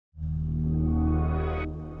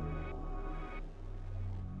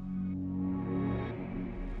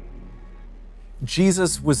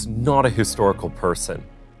Jesus was not a historical person.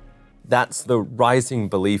 That's the rising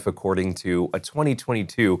belief according to a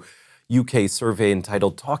 2022 UK survey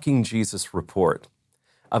entitled Talking Jesus Report.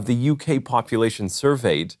 Of the UK population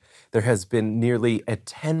surveyed, there has been nearly a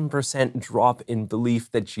 10% drop in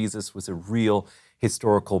belief that Jesus was a real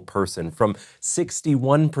historical person, from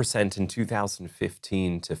 61% in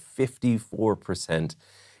 2015 to 54%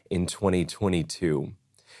 in 2022.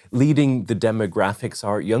 Leading the demographics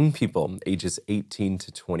are young people, ages 18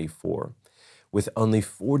 to 24, with only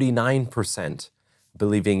 49%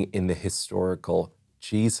 believing in the historical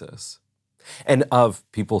Jesus. And of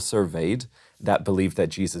people surveyed that believed that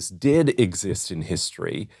Jesus did exist in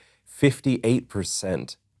history,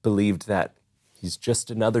 58% believed that he's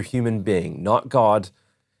just another human being, not God,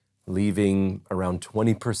 leaving around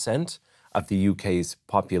 20% of the UK's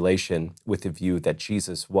population with the view that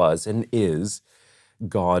Jesus was and is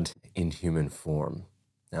God in human form.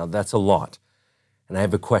 Now, that's a lot. And I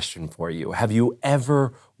have a question for you. Have you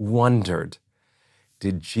ever wondered,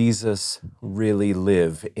 did Jesus really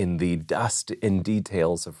live in the dust and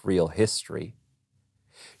details of real history?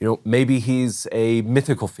 You know, maybe he's a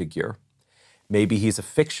mythical figure. Maybe he's a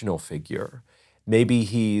fictional figure. Maybe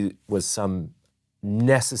he was some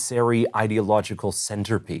necessary ideological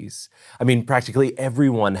centerpiece. I mean, practically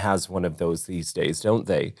everyone has one of those these days, don't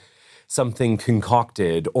they? Something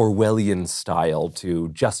concocted Orwellian style to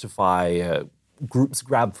justify a group's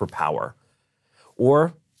grab for power.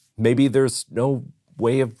 Or maybe there's no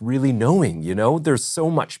way of really knowing, you know? There's so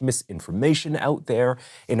much misinformation out there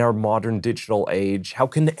in our modern digital age. How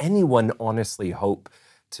can anyone honestly hope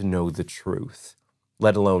to know the truth,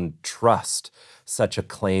 let alone trust such a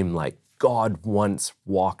claim like God once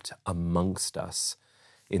walked amongst us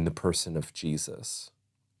in the person of Jesus?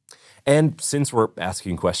 And since we're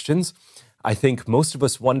asking questions, I think most of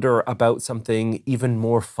us wonder about something even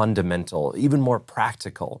more fundamental, even more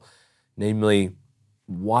practical, namely,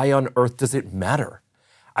 why on earth does it matter?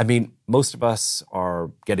 I mean, most of us are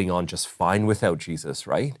getting on just fine without Jesus,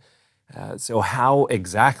 right? So how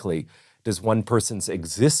exactly does one person's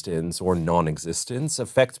existence or non-existence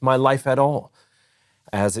affect my life at all?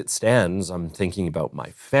 As it stands, I'm thinking about my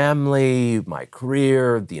family, my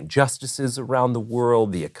career, the injustices around the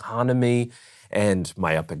world, the economy, and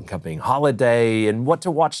my up-and-coming holiday, and what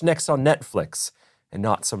to watch next on Netflix, and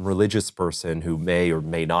not some religious person who may or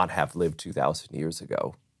may not have lived 2,000 years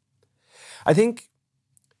ago. I think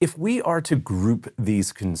if we are to group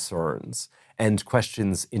these concerns and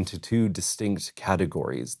questions into two distinct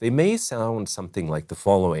categories, they may sound something like the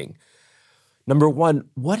following. Number one,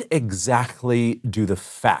 what exactly do the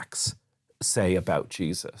facts say about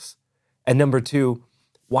Jesus? And number two,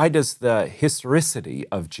 why does the historicity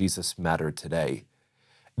of Jesus matter today?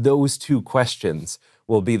 Those two questions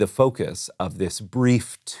will be the focus of this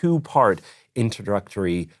brief two-part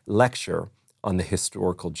introductory lecture on the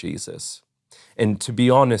historical Jesus. And to be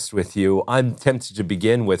honest with you, I'm tempted to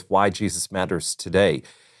begin with why Jesus matters today.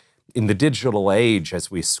 In the digital age, as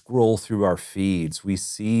we scroll through our feeds, we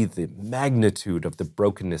see the magnitude of the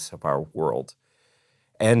brokenness of our world.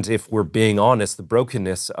 And if we're being honest, the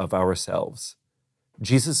brokenness of ourselves.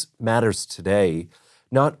 Jesus matters today,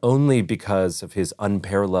 not only because of his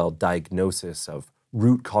unparalleled diagnosis of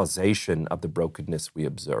root causation of the brokenness we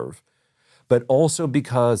observe, but also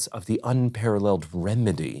because of the unparalleled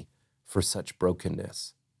remedy for such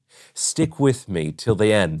brokenness. Stick with me till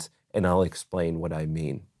the end, and I'll explain what I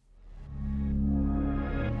mean.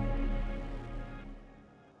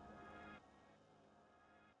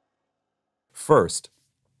 First,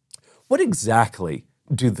 what exactly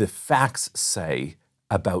do the facts say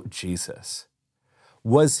about Jesus?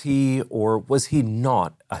 Was he or was he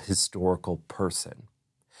not a historical person?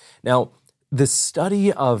 Now, the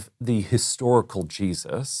study of the historical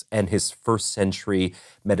Jesus and his first century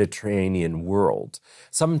Mediterranean world,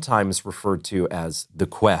 sometimes referred to as the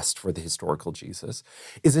quest for the historical Jesus,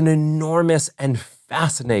 is an enormous and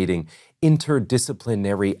fascinating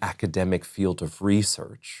interdisciplinary academic field of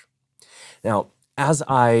research. Now, as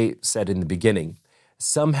I said in the beginning,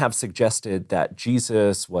 some have suggested that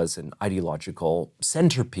Jesus was an ideological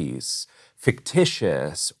centerpiece,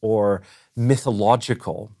 fictitious or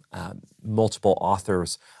mythological, multiple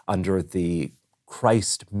authors under the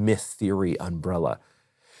Christ myth theory umbrella.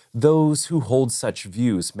 Those who hold such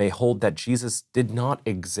views may hold that Jesus did not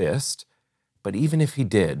exist, but even if he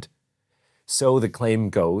did, so the claim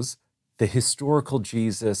goes, the historical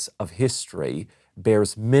Jesus of history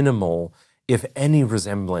bears minimal, if any,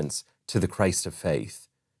 resemblance to the Christ of faith.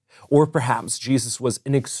 Or perhaps Jesus was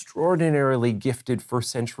an extraordinarily gifted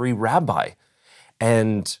first century rabbi,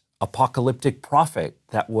 and apocalyptic prophet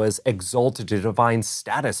that was exalted to divine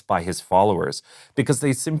status by his followers because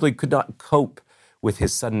they simply could not cope with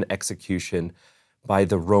his sudden execution by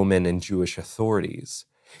the Roman and Jewish authorities.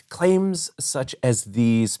 Claims such as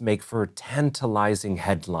these make for tantalizing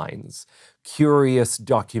headlines, curious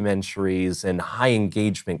documentaries, and high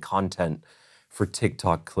engagement content for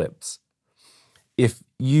TikTok clips. If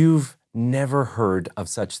you've never heard of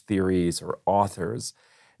such theories or authors,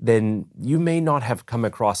 then you may not have come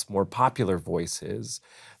across more popular voices,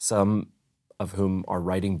 some of whom are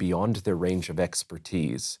writing beyond their range of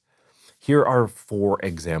expertise. Here are 4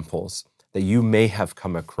 examples that you may have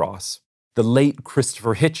come across. The late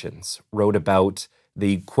Christopher Hitchens wrote about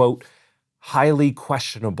the, quote, highly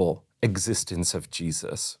questionable existence of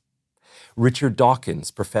Jesus. Richard Dawkins,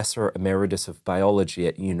 professor emeritus of biology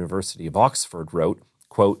at University of Oxford, wrote,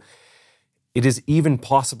 quote, it is even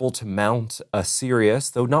possible to mount a serious,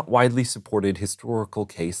 though not widely supported, historical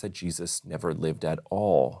case that Jesus never lived at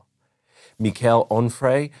all. Michael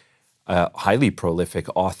Onfray, a highly prolific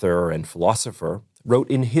author and philosopher, wrote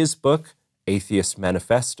in his book, Atheist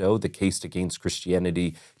Manifesto, The Case Against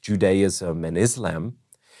Christianity, Judaism, and Islam,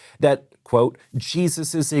 that, quote,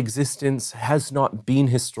 Jesus' existence has not been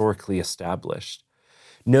historically established.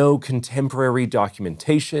 No contemporary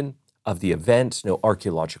documentation of the event, no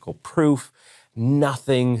archaeological proof,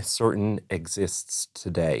 nothing certain exists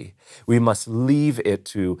today. We must leave it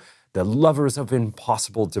to the lovers of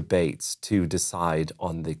impossible debates to decide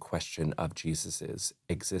on the question of Jesus'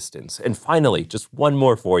 existence. And finally, just one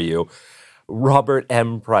more for you. Robert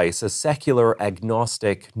M. Price, a secular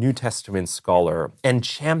agnostic New Testament scholar and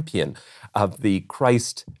champion of the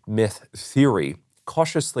Christ myth theory,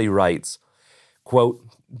 cautiously writes, quote,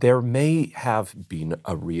 there may have been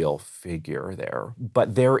a real figure there,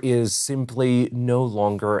 but there is simply no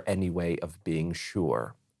longer any way of being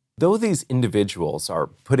sure. Though these individuals are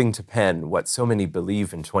putting to pen what so many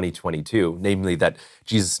believe in 2022, namely that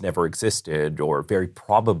Jesus never existed or very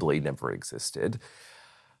probably never existed,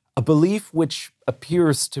 a belief which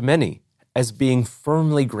appears to many as being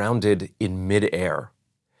firmly grounded in midair.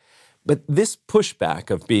 But this pushback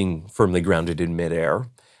of being firmly grounded in midair,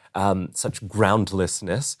 such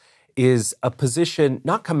groundlessness, is a position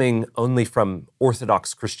not coming only from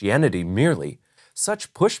Orthodox Christianity merely.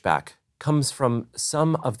 Such pushback comes from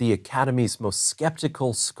some of the Academy's most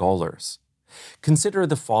skeptical scholars. Consider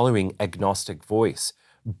the following agnostic voice,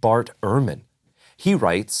 Bart Ehrman. He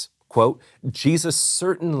writes, quote, Jesus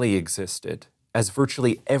certainly existed, as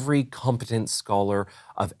virtually every competent scholar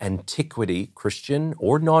of antiquity, Christian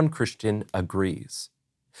or non-Christian, agrees.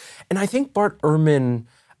 And I think Bart Ehrman,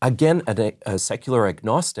 again a secular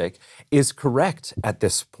agnostic, is correct at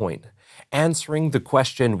this point, answering the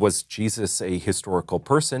question, was Jesus a historical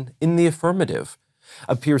person, in the affirmative,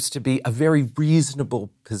 appears to be a very reasonable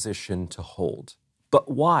position to hold. But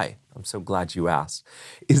why? I'm so glad you asked.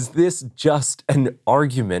 Is this just an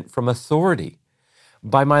argument from authority?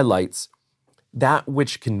 By my lights, that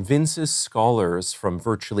which convinces scholars from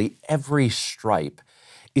virtually every stripe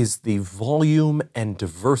is the volume and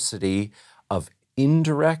diversity of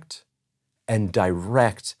indirect and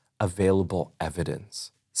direct available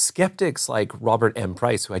evidence. Skeptics like Robert M.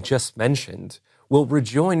 Price, who I just mentioned, will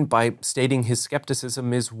rejoin by stating his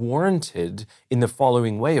skepticism is warranted in the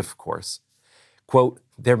following way, of course. Quote,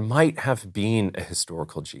 there might have been a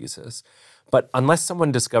historical Jesus, but unless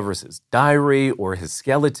someone discovers his diary or his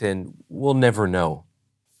skeleton, we'll never know.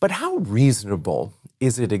 But how reasonable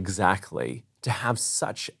is it exactly to have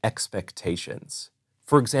such expectations?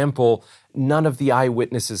 For example, none of the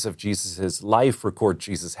eyewitnesses of Jesus' life record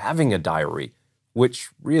Jesus having a diary, which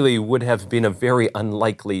really would have been a very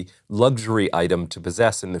unlikely luxury item to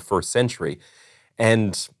possess in the first century,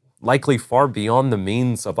 and likely far beyond the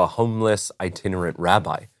means of a homeless itinerant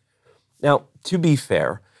rabbi. Now, to be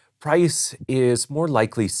fair, Price is more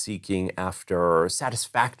likely seeking after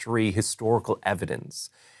satisfactory historical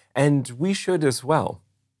evidence, and we should as well.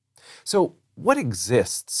 So, what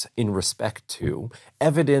exists in respect to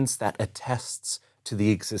evidence that attests to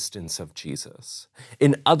the existence of Jesus?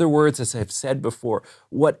 In other words, as I've said before,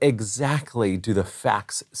 what exactly do the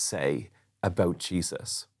facts say about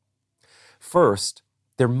Jesus? First,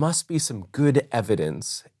 there must be some good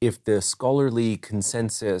evidence if the scholarly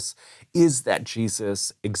consensus is that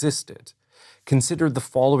Jesus existed. Consider the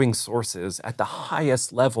following sources at the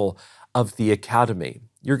highest level of the Academy.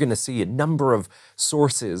 You're going to see a number of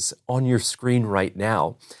sources on your screen right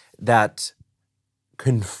now that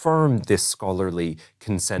confirm this scholarly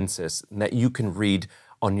consensus and that you can read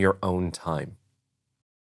on your own time.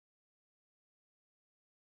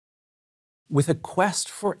 With a quest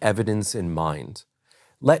for evidence in mind,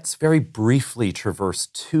 Let's very briefly traverse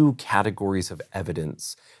two categories of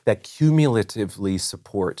evidence that cumulatively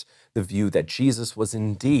support the view that Jesus was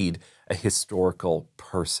indeed a historical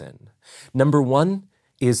person. Number one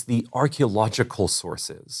is the archaeological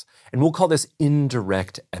sources, and we'll call this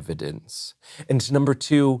indirect evidence. And number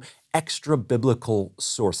two, extra-biblical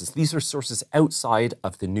sources. These are sources outside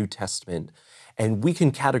of the New Testament, and we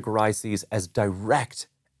can categorize these as direct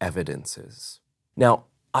evidences. Now,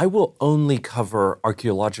 I will only cover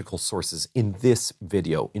archaeological sources in this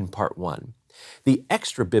video, in part one. The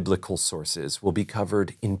extra-biblical sources will be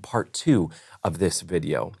covered in part two of this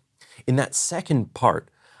video. In that second part,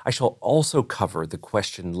 I shall also cover the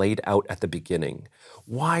question laid out at the beginning.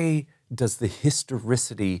 Why does the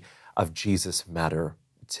historicity of Jesus matter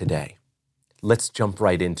today? Let's jump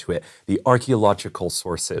right into it, the archaeological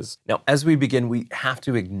sources. Now, as we begin, we have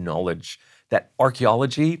to acknowledge that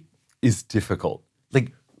archaeology is difficult,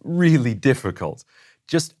 like really difficult.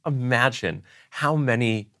 Just imagine how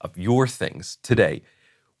many of your things today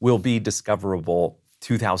will be discoverable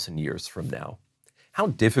 2,000 years from now. How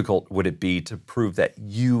difficult would it be to prove that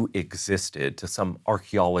you existed to some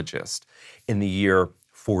archaeologist in the year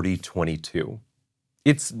 4022?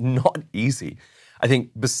 It's not easy. I think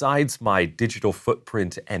besides my digital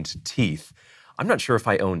footprint and teeth, I'm not sure if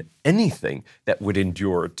I own anything that would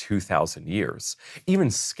endure 2,000 years. Even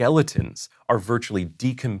skeletons are virtually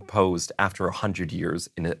decomposed after 100 years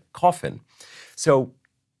in a coffin. So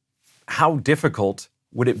how difficult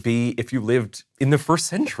would it be if you lived in the first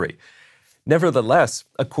century? Nevertheless,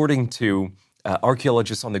 according to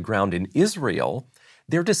archaeologists on the ground in Israel,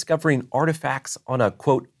 they're discovering artifacts on a,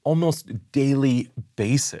 quote, almost daily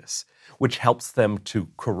basis, which helps them to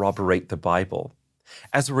corroborate the Bible.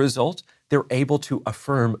 As a result, they're able to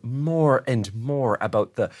affirm more and more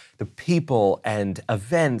about the people and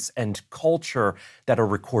events and culture that are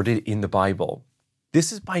recorded in the Bible.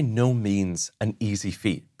 This is by no means an easy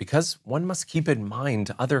feat, because one must keep in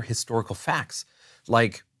mind other historical facts,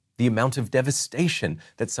 like the amount of devastation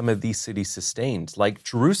that some of these cities sustained, like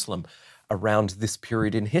Jerusalem around this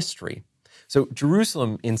period in history. So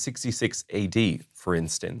Jerusalem in 66 AD, for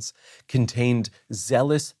instance, contained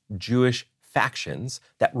zealous Jewish factions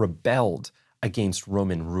that rebelled against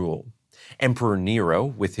Roman rule. Emperor Nero,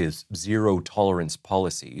 with his zero-tolerance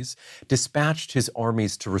policies, dispatched his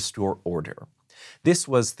armies to restore order. This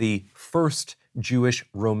was the first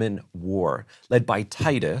Jewish-Roman war, led by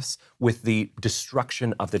Titus, with the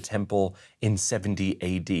destruction of the temple in 70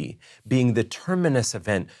 AD, being the terminus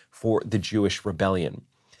event for the Jewish rebellion.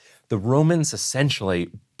 The Romans essentially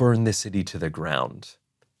burned the city to the ground.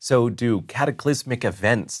 So do cataclysmic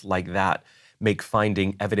events like that make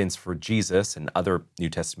finding evidence for Jesus and other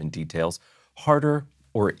New Testament details harder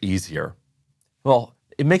or easier? Well,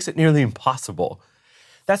 it makes it nearly impossible.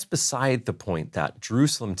 That's beside the point that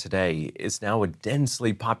Jerusalem today is now a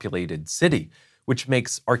densely populated city, which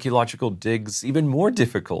makes archaeological digs even more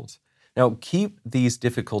difficult. Now, keep these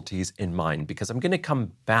difficulties in mind, because I'm going to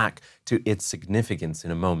come back to its significance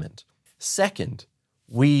in a moment. Second,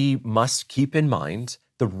 we must keep in mind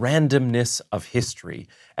the randomness of history,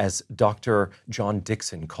 as Dr. John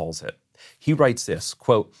Dickson calls it. He writes this,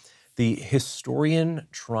 quote, "The historian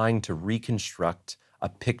trying to reconstruct a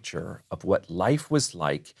picture of what life was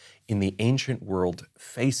like in the ancient world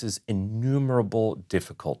faces innumerable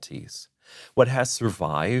difficulties. What has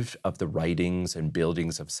survived of the writings and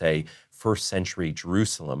buildings of, say, first century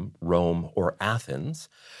Jerusalem, Rome, or Athens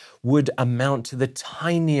would amount to the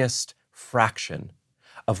tiniest fraction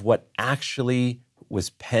of what actually was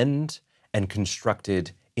penned and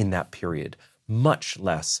constructed in that period, much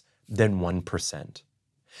less than 1%.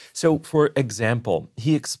 So, for example,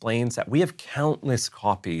 he explains that we have countless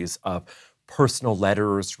copies of personal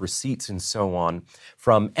letters, receipts, and so on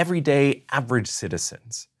from everyday average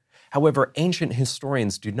citizens. However, ancient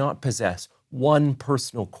historians do not possess one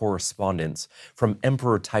personal correspondence from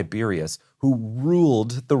Emperor Tiberius, who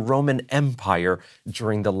ruled the Roman Empire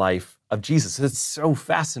during the life of Jesus. It's so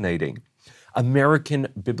fascinating. American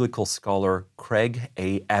biblical scholar Craig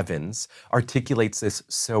A. Evans articulates this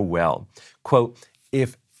so well. Quote,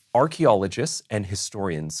 "If archaeologists and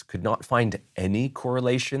historians could not find any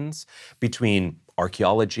correlations between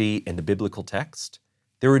archaeology and the biblical text,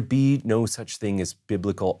 there would be no such thing as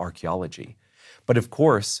biblical archaeology. But of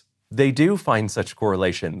course, they do find such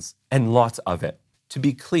correlations, and lots of it. To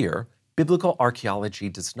be clear, biblical archaeology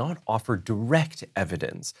does not offer direct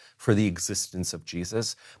evidence for the existence of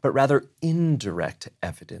Jesus, but rather indirect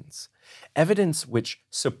evidence. Evidence which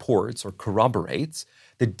supports or corroborates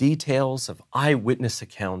the details of eyewitness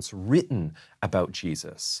accounts written about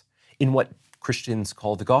Jesus in what Christians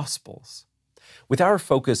call the Gospels. With our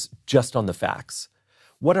focus just on the facts,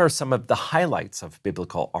 What are some of the highlights of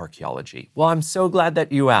biblical archaeology? Well, I'm so glad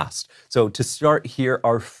that you asked. So to start, here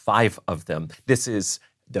are 5 of them. This is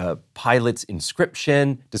the Pilate's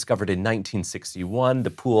inscription, discovered in 1961,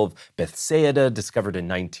 the Pool of Bethsaida, discovered in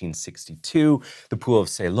 1962, the Pool of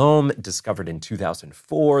Siloam, discovered in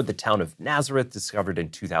 2004, the town of Nazareth, discovered in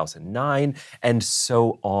 2009, and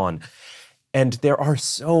so on. And there are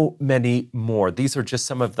so many more. These are just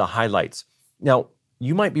some of the highlights. Now,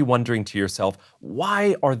 you might be wondering to yourself,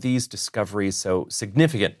 why are these discoveries so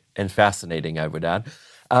significant and fascinating, I would add?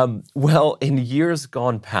 Well, in years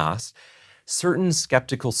gone past, certain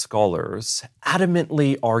skeptical scholars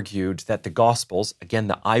adamantly argued that the Gospels, again,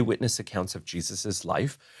 the eyewitness accounts of Jesus'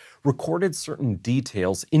 life, recorded certain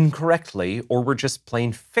details incorrectly or were just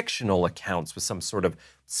plain fictional accounts with some sort of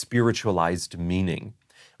spiritualized meaning.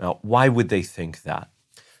 Now, why would they think that?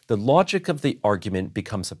 The logic of the argument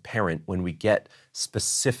becomes apparent when we get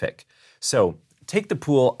specific. So, take the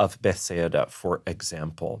Pool of Bethsaida, for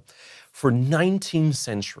example. For 19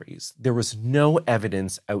 centuries, there was no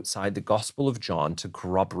evidence outside the Gospel of John to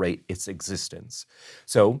corroborate its existence.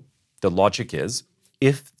 So, the logic is,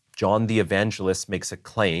 if John the Evangelist makes a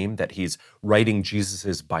claim that he's writing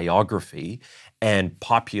Jesus' biography and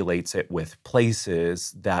populates it with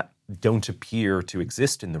places that don't appear to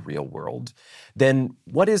exist in the real world, then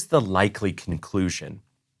what is the likely conclusion?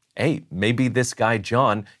 Hey, maybe this guy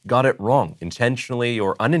John got it wrong, intentionally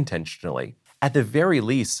or unintentionally. At the very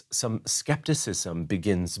least, some skepticism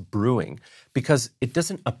begins brewing because it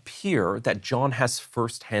doesn't appear that John has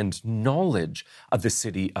firsthand knowledge of the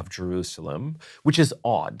city of Jerusalem, which is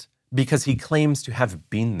odd because he claims to have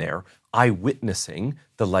been there, eyewitnessing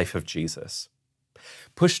the life of Jesus.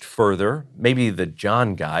 Pushed further, maybe the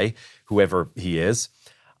John guy, whoever he is,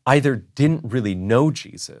 either didn't really know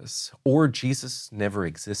Jesus or Jesus never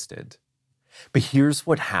existed. But here's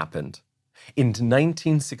what happened. In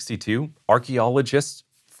 1962, archaeologists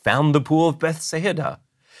found the Pool of Bethsaida.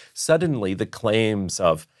 Suddenly, the claims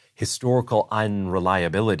of historical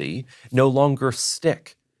unreliability no longer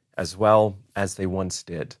stick as well as they once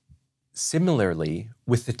did. Similarly,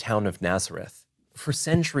 with the town of Nazareth, for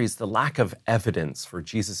centuries, the lack of evidence for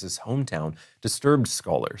Jesus' hometown disturbed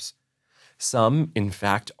scholars. Some, in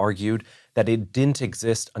fact, argued that it didn't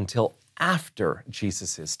exist until after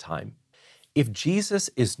Jesus' time. If Jesus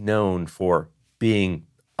is known for being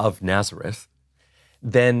of Nazareth,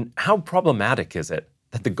 then how problematic is it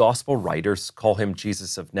that the gospel writers call him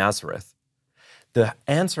Jesus of Nazareth? The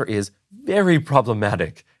answer is very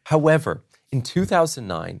problematic. However, in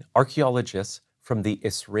 2009, archaeologists from the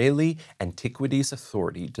Israeli Antiquities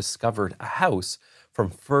Authority discovered a house from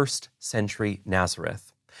 1st century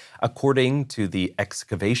Nazareth. According to the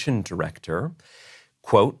excavation director,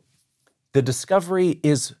 quote, "The discovery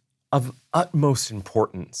is of utmost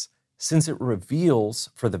importance since it reveals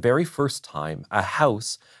for the very first time a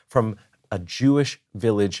house from a Jewish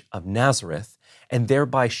village of Nazareth and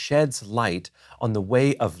thereby sheds light on the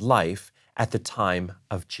way of life at the time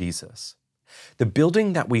of Jesus. The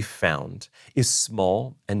building that we found is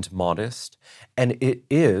small and modest, and it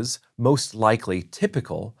is most likely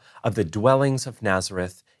typical of the dwellings of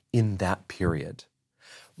Nazareth in that period.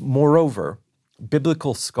 Moreover,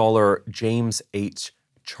 biblical scholar James H.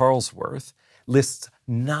 Charlesworth lists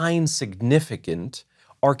 9 significant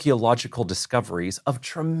archaeological discoveries of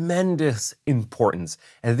tremendous importance,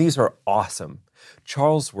 and these are awesome.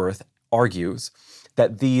 Charlesworth argues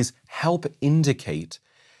that these help indicate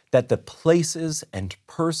that the places and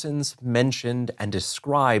persons mentioned and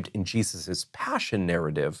described in Jesus' passion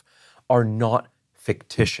narrative are not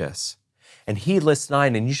fictitious. And he lists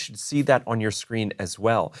 9, and you should see that on your screen as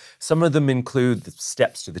well. Some of them include the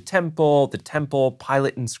steps to the temple,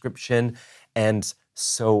 Pilate inscription, and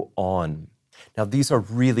so on. Now, these are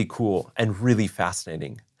really cool and really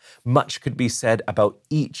fascinating. Much could be said about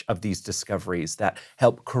each of these discoveries that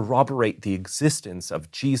help corroborate the existence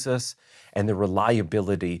of Jesus and the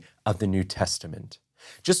reliability of the New Testament.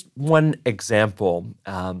 Just one example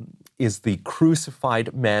is the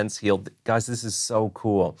crucified man's heel. Guys, this is so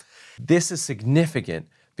cool. This is significant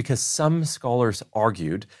because some scholars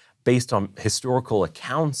argued, based on historical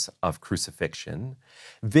accounts of crucifixion,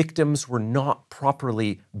 victims were not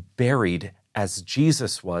properly buried as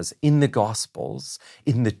Jesus was in the Gospels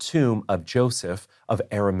in the tomb of Joseph of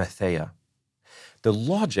Arimathea. The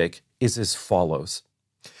logic is as follows.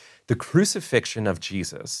 The crucifixion of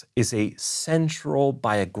Jesus is a central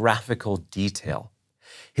biographical detail.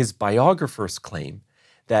 His biographers claim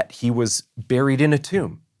that he was buried in a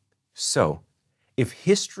tomb. So, if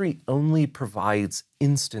history only provides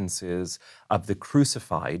instances of the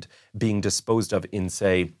crucified being disposed of in,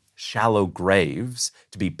 say, shallow graves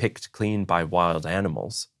to be picked clean by wild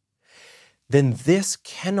animals, then this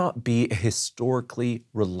cannot be a historically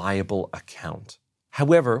reliable account.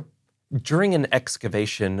 However, during an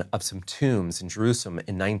excavation of some tombs in Jerusalem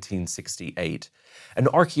in 1968, an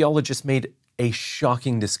archaeologist made a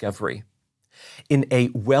shocking discovery. In a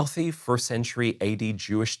wealthy 1st century AD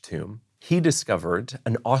Jewish tomb, he discovered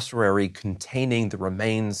an ossuary containing the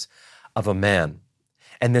remains of a man.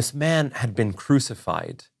 And this man had been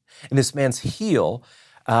crucified. And this man's heel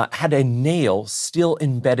had a nail still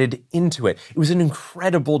embedded into it. It was an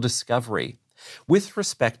incredible discovery. With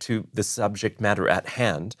respect to the subject matter at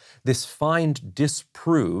hand, this find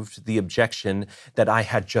disproved the objection that I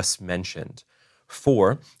had just mentioned.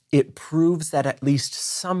 For it proves that at least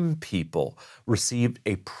some people received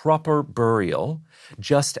a proper burial,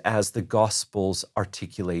 just as the Gospels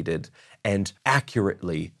articulated and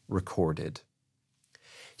accurately recorded.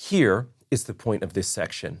 Here is the point of this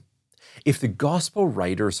section. If the Gospel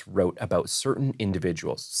writers wrote about certain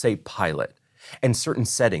individuals, say Pilate, and certain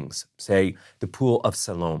settings, say the Pool of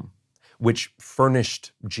Siloam, which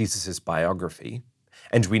furnished Jesus' biography,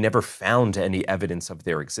 and we never found any evidence of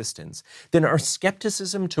their existence, then our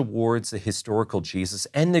skepticism towards the historical Jesus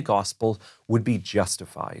and the Gospel would be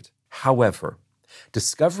justified. However,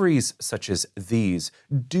 discoveries such as these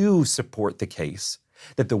do support the case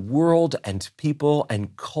that the world and people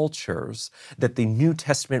and cultures that the New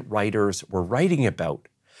Testament writers were writing about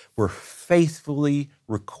were faithfully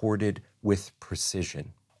recorded with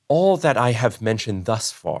precision. All that I have mentioned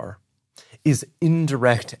thus far is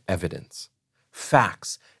indirect evidence,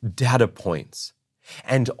 facts, data points,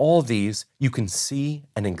 and all these you can see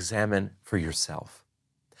and examine for yourself.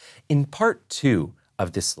 In part 2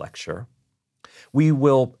 of this lecture, we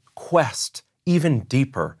will quest even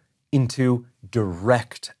deeper into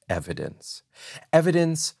direct evidence,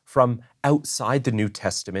 evidence from outside the New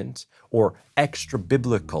Testament or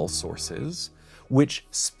extra-biblical sources, which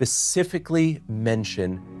specifically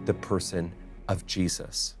mention the person of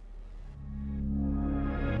Jesus.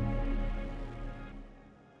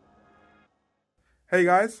 Hey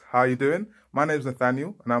guys, how are you doing? My name is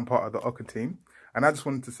Nathaniel and I'm part of the OCCA team. And I just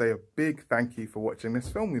wanted to say a big thank you for watching this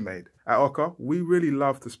film we made. At OCCA, we really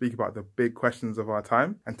love to speak about the big questions of our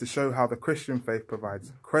time and to show how the Christian faith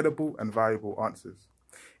provides credible and valuable answers.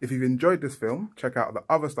 If you've enjoyed this film, check out the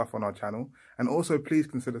other stuff on our channel, and also please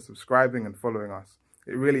consider subscribing and following us.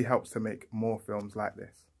 It really helps to make more films like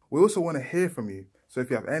this. We also want to hear from you, so if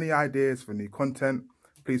you have any ideas for new content,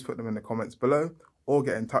 please put them in the comments below or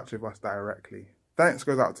get in touch with us directly. Thanks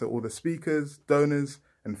goes out to all the speakers, donors,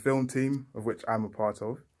 and film team, of which I'm a part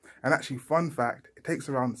of. And actually, fun fact, it takes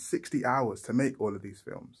around 60 hours to make all of these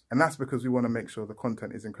films. And that's because we want to make sure the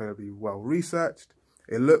content is incredibly well researched,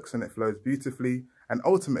 it looks and it flows beautifully, and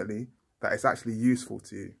ultimately, that it's actually useful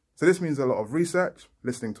to you. So this means a lot of research,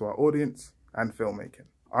 listening to our audience, and filmmaking.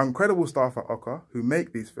 Our incredible staff at OCCA who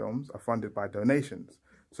make these films are funded by donations.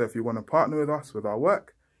 So if you want to partner with us with our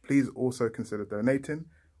work, please also consider donating,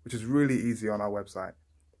 which is really easy on our website.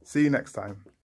 See you next time.